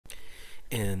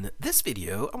In this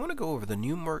video, I want to go over the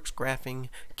NumWorks graphing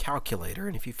calculator,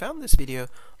 and if you found this video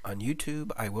on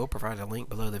YouTube, I will provide a link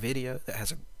below the video that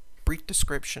has a brief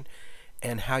description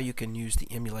and how you can use the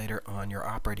emulator on your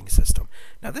operating system.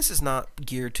 Now, this is not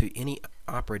geared to any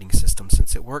operating system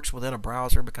since it works within a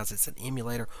browser. Because it's an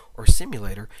emulator or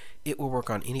simulator, it will work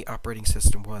on any operating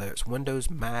system, whether it's Windows,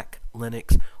 Mac,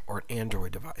 Linux, or an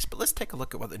Android device. But let's take a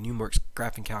look at what the NumWorks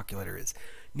graphing calculator is.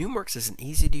 NumWorks is an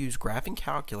easy-to-use graphing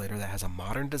calculator that has a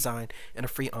modern design and a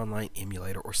free online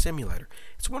emulator or simulator.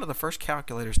 It's one of the first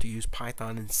calculators to use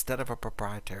Python instead of a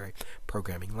proprietary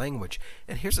programming language.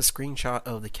 And here's a screenshot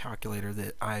of the calculator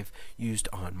that I've used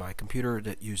on my computer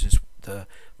that uses the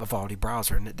Vivaldi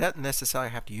browser. And it doesn't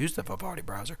necessarily have to use the Vivaldi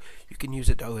browser. You can use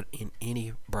it in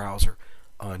any browser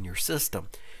on your system.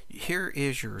 Here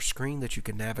is your screen that you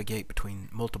can navigate between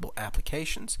multiple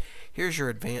applications. Here's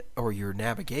your your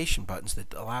navigation buttons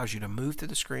that allows you to move through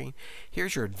the screen.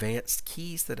 Here's your advanced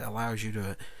keys that allows you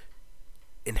to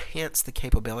enhance the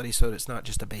capability so that it's not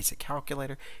just a basic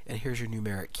calculator. And here's your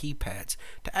numeric keypads.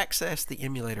 To access the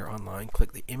emulator online,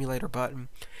 click the emulator button,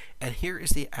 and here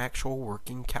is the actual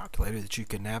working calculator that you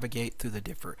can navigate through the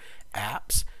different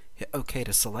apps. Hit OK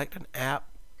to select an app.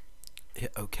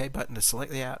 Hit OK button to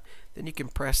select the app. Then you can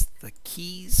press the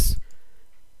keys.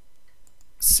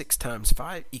 6 times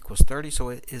 5 equals 30, so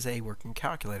it is a working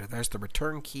calculator. There's the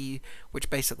return key, which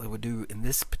basically would do in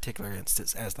this particular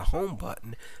instance as the home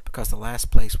button, because the last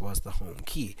place was the home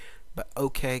key. But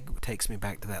OK takes me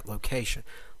back to that location.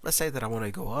 Let's say that I want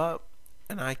to go up,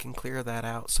 and I can clear that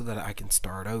out so that I can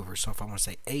start over. So if I want to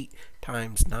say 8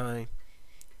 times 9,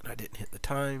 and I didn't hit the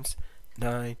times,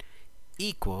 9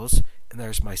 equals, and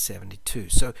there's my 72.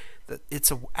 So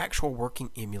it's an actual working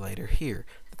emulator here.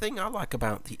 The thing I like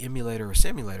about the emulator or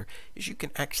simulator is you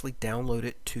can actually download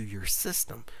it to your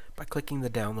system by clicking the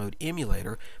download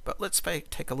emulator. But let's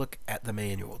take a look at the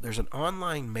manual. There's an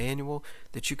online manual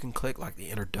that you can click, like the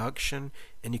introduction,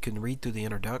 and you can read through the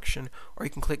introduction, or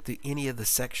you can click through any of the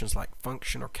sections like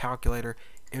function or calculator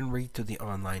and read through the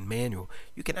online manual.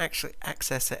 You can actually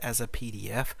access it as a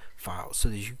PDF file, so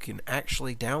that you can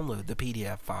actually download the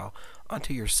PDF file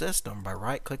onto your system by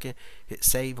right-clicking, hit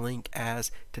Save Link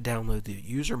As to download the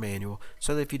user manual,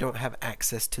 so that if you don't have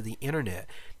access to the internet.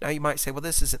 Now you might say, well,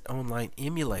 this is an online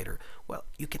emulator. Well,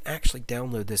 you can actually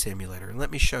download this emulator, and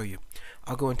let me show you.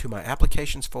 I'll go into my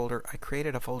applications folder. I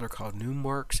created a folder called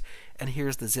NumWorks, and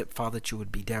here's the zip file that you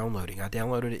would be downloading. I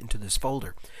downloaded it into this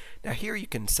folder. Now here you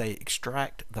can say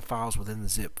extract the files within the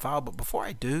zip file, but before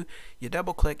I do, you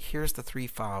double click. Here's the 3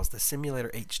 files: the simulator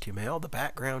HTML, the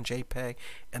background JPEG,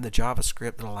 and the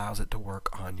JavaScript that allows it to work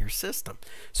on your system.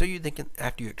 So you think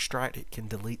after you extract it, can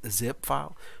delete the zip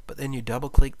file, but then you double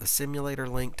click the simulator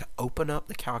link to open up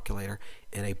the calculator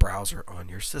in a browser on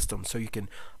your system. So you can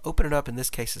open it up, in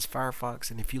this case is Firefox,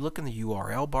 and if you look in the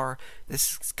URL bar,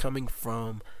 this is coming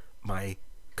from my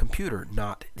computer,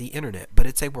 not the internet, but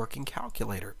it's a working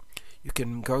calculator. You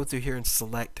can go through here and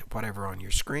select whatever on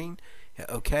your screen, hit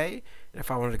OK, and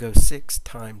if I wanted to go 6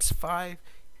 times 5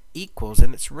 equals,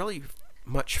 and it's really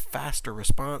much faster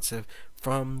responsive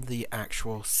from the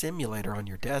actual simulator on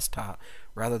your desktop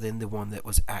rather than the one that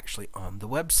was actually on the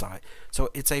website. So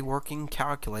it's a working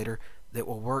calculator that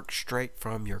will work straight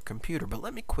from your computer. But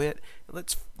let me quit, and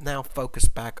let's now focus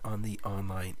back on the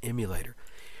online emulator.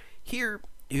 Here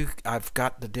I've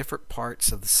got the different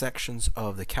parts of the sections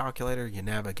of the calculator: your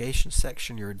navigation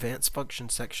section, your advanced function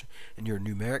section, and your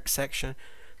numeric section.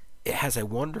 It has a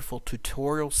wonderful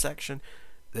tutorial section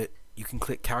that you can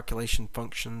click calculation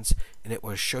functions, and it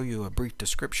will show you a brief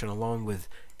description along with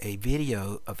a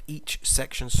video of each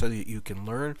section so that you can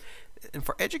learn. And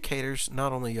for educators,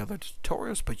 not only are there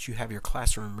tutorials, but you have your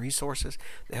classroom resources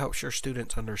that helps your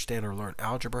students understand or learn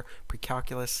algebra,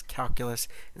 pre-calculus, calculus,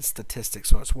 and statistics.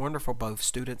 So it's wonderful for both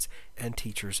students and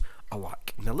teachers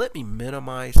alike. Now let me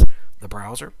minimize the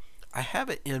browser. I have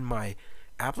it in my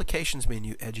applications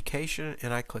menu, education,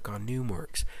 and I click on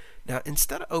NumWorks. Now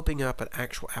instead of opening up an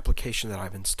actual application that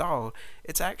I've installed,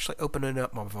 it's actually opening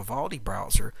up my Vivaldi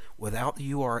browser without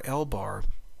the URL bar,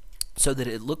 so that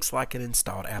it looks like an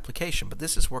installed application. But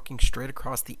this is working straight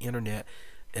across the internet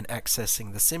and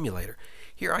accessing the simulator.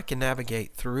 Here I can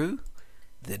navigate through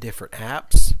the different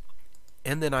apps,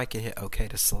 and then I can hit OK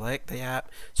to select the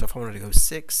app. So if I wanted to go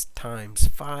 6 times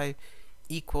 5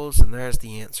 equals, and there's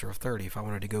the answer of 30. If I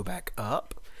wanted to go back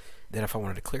up, then if I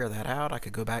wanted to clear that out, I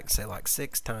could go back and say like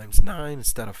 6 times 9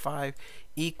 instead of 5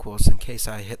 equals, in case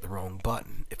I hit the wrong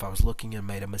button if I was looking and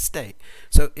made a mistake.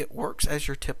 So it works as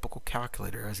your typical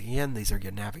calculator. As again, these are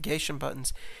your navigation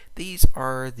buttons. These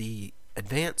are the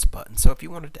advanced button. So if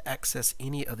you wanted to access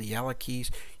any of the yellow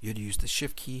keys, you'd use the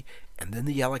shift key and then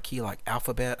the yellow key, like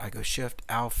alphabet. I go shift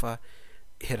alpha,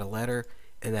 hit a letter,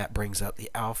 and that brings up the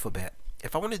alphabet.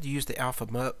 If I wanted to use the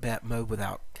alphabet mode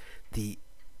without the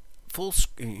full,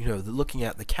 looking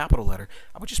at the capital letter,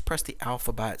 I would just press the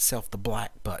alpha by itself, the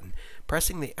black button.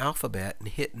 Pressing the alphabet and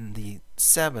hitting the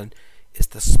 7 is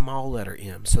the small letter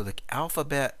M. So the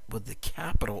alphabet with the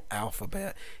capital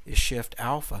alphabet is shift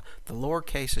alpha. The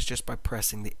lowercase is just by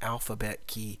pressing the alphabet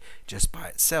key just by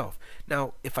itself.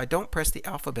 Now, if I don't press the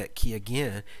alphabet key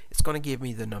again, it's going to give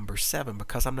me the number 7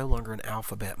 because I'm no longer in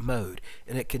alphabet mode.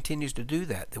 And it continues to do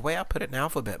that. The way I put it in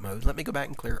alphabet mode, let me go back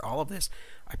and clear all of this.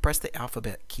 I press the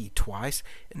alphabet key twice,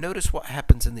 and notice what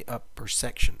happens in the upper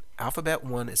section. Alphabet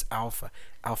 1 is alpha.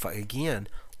 Alpha again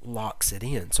locks it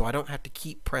in, so I don't have to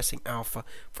keep pressing alpha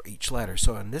for each letter.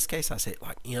 So in this case I say it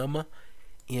like M,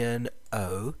 N,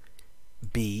 O,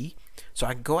 B. So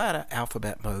I can go out of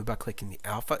alphabet mode by clicking the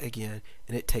alpha again,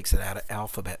 and it takes it out of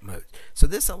alphabet mode. So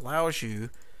this allows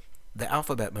you the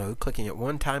alphabet mode. Clicking it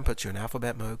one time puts you in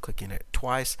alphabet mode. Clicking it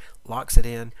twice locks it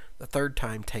in. The third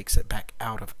time takes it back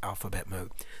out of alphabet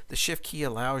mode. The shift key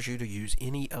allows you to use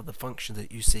any of the functions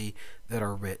that you see that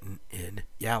are written in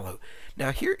yellow.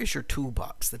 Now here is your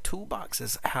toolbox. The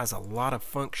toolbox has a lot of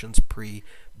functions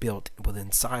pre-built within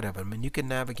inside of them, and you can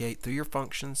navigate through your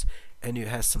functions, and it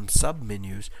has some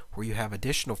sub-menus where you have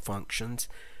additional functions.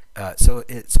 So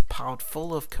it's piled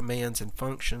full of commands and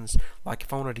functions. Like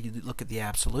if I wanted to look at the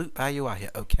absolute value, I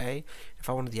hit OK. If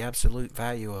I wanted the absolute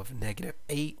value of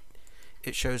 -8,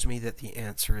 it shows me that the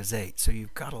answer is 8. So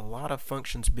you've got a lot of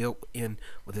functions built in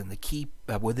within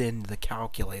the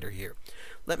calculator here.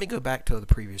 Let me go back to the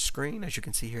previous screen. As you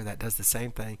can see here, that does the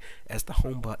same thing as the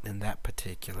home button in that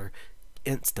particular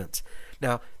instance.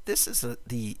 Now this is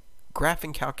the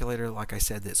graphing calculator, like I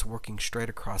said, that's working straight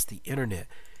across the internet.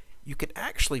 You can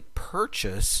actually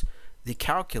purchase the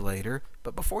calculator,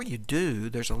 but before you do,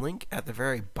 there's a link at the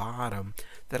very bottom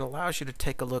that allows you to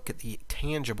take a look at the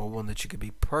tangible one that you could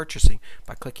be purchasing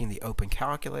by clicking the open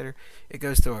calculator. It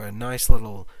goes through a nice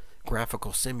little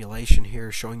graphical simulation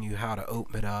here showing you how to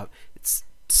open it up. It's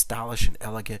stylish and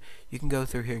elegant. You can go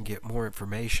through here and get more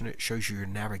information. It shows you your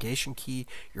navigation key,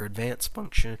 your advanced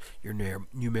function, your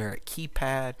numeric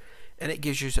keypad, and it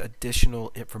gives you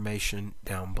additional information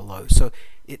down below. So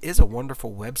it is a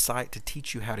wonderful website to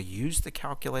teach you how to use the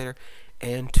calculator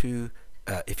and to,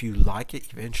 if you like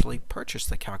it, eventually purchase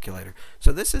the calculator.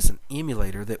 So this is an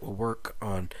emulator that will work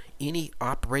on any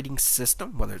operating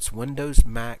system, whether it's Windows,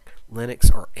 Mac,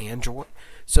 Linux, or Android.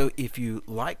 So if you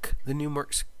like the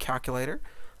NumWorks calculator,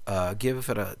 give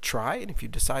it a try, and if you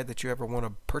decide that you ever want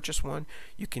to purchase one,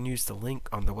 you can use the link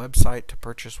on the website to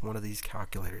purchase one of these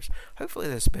calculators. Hopefully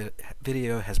this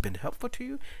video has been helpful to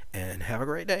you, and have a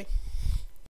great day.